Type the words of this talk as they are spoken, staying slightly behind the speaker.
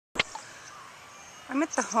I'm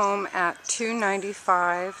at the home at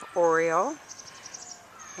 295 Oriole,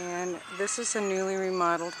 and this is a newly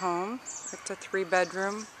remodeled home. It's a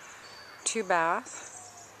 3-bedroom,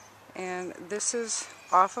 2-bath, and this is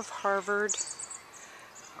off of Harvard,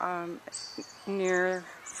 near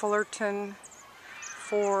Fullerton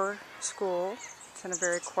 4 School. It's in a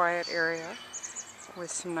very quiet area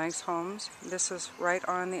with some nice homes. This is right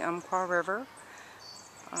on the Umpqua River.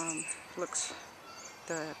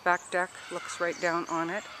 The back deck looks right down on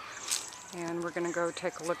it, and we're going to go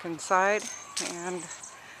take a look inside and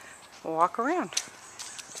walk around.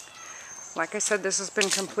 Like I said, this has been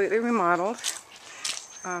completely remodeled.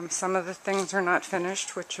 Some of the things are not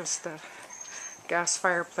finished, which is the gas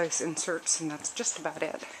fireplace inserts, and that's just about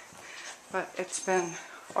it. But it's been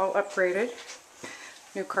all upgraded.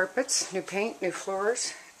 New carpets, new paint, new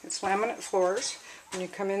floors. It's laminate floors. When you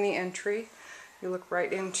come in the entry, you look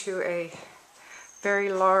right into a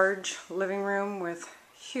very large living room with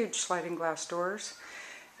huge sliding glass doors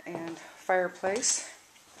and fireplace.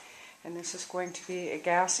 And this is going to be a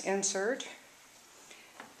gas insert.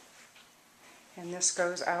 And this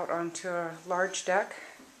goes out onto a large deck,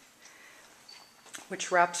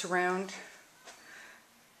 which wraps around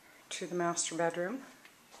to the master bedroom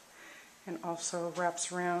and also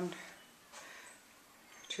wraps around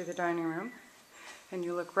to the dining room. And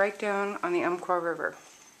you look right down on the Umpqua River.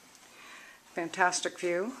 Fantastic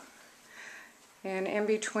view. And in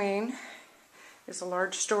between is a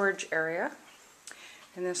large storage area.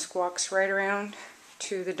 And this walks right around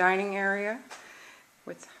to the dining area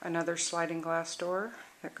with another sliding glass door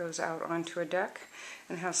that goes out onto a deck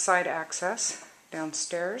and has side access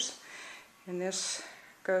downstairs. And this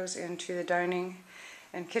goes into the dining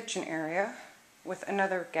and kitchen area with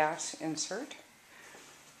another gas insert.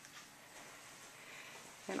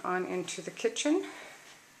 And on into the kitchen,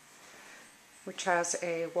 which has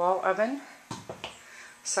a wall oven,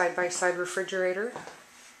 side-by-side refrigerator,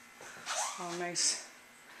 all nice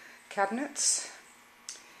cabinets,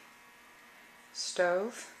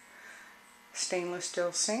 stove, stainless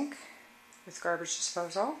steel sink with garbage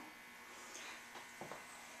disposal,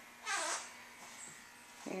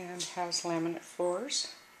 and has laminate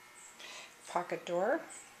floors, pocket door,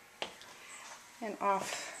 and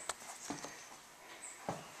off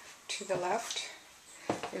to the left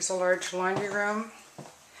is a large laundry room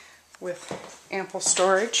with ample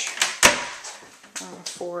storage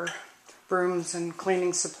for brooms and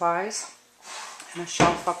cleaning supplies, and a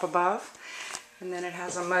shelf up above. And then it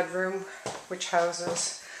has a mud room which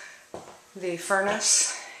houses the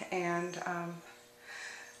furnace and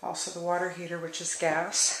also the water heater, which is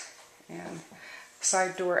gas, and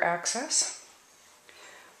side door access.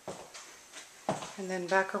 And then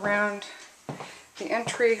back around, the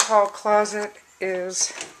entry hall closet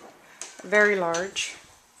is very large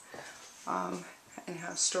and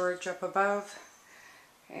has storage up above,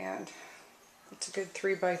 and it's a good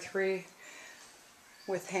 3x3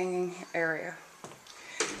 with hanging area.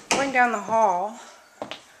 Going down the hall,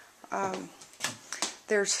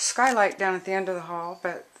 there's a skylight down at the end of the hall,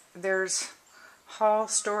 but there's hall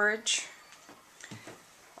storage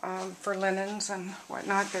for linens and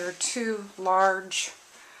whatnot. There are 2 large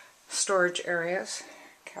storage areas,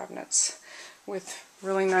 cabinets with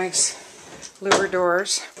really nice louver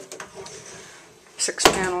doors,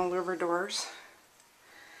 6-panel louver doors.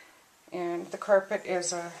 And the carpet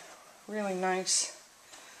is a really nice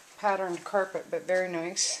patterned carpet, but very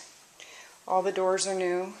nice. All the doors are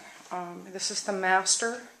new. This is the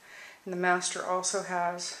master, and the master also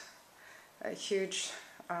has a huge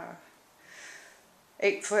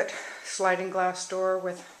 8-foot sliding glass door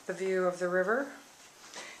with the view of the river.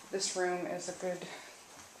 This room is a good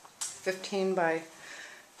 15 by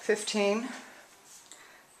 15,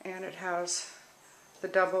 and it has the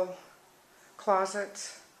double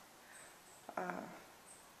closets,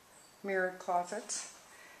 mirrored closets.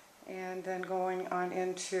 And then going on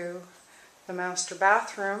into the master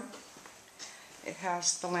bathroom, it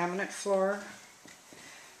has the laminate floor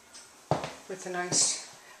with a nice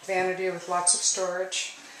vanity with lots of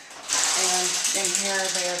storage. And in here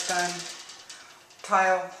they have done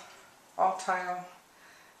all tile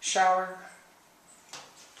shower.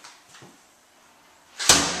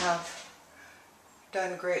 They have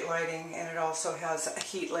done great lighting, and it also has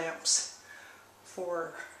heat lamps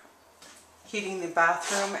for heating the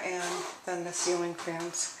bathroom, and then the ceiling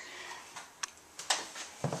fans.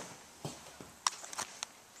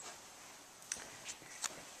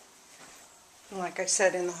 And like I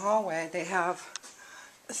said, in the hallway they have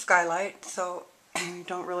a skylight, so you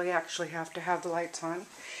don't really actually have to have the lights on.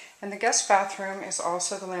 And the guest bathroom is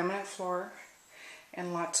also the laminate floor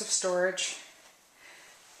and lots of storage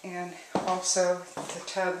and Also, the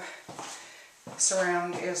tub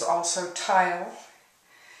surround is also tile,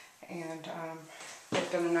 and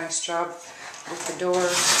they've done a nice job with the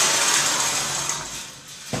doors.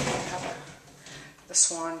 They have the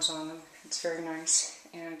swans on them. It's very nice.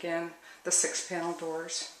 And again, the 6-panel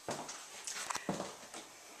doors.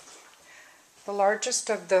 The largest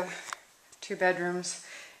of the 2 bedrooms,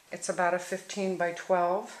 it's about a 15 by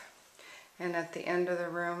 12, and at the end of the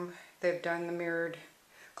room they've done the mirrored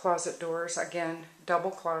closet doors, again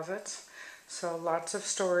double closets, so lots of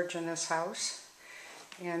storage in this house.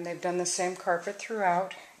 And they've done the same carpet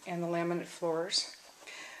throughout and the laminate floors.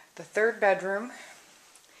 The 3rd bedroom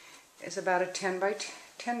is about a 10 by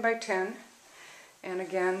 10, and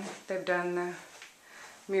again they've done the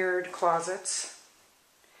mirrored closets.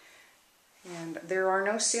 And there are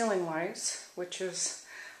no ceiling lights, which is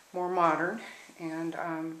more modern, and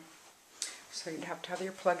so you'd have to have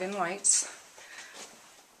your plug-in lights.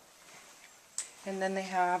 And then they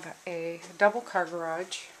have a double car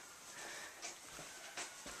garage.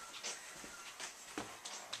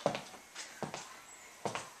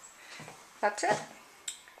 That's it.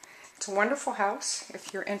 It's a wonderful house.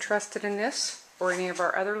 If you're interested in this or any of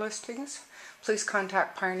our other listings, please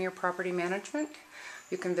contact Pioneer Property Management.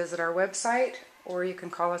 You can visit our website or you can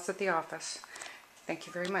call us at the office. Thank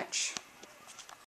you very much.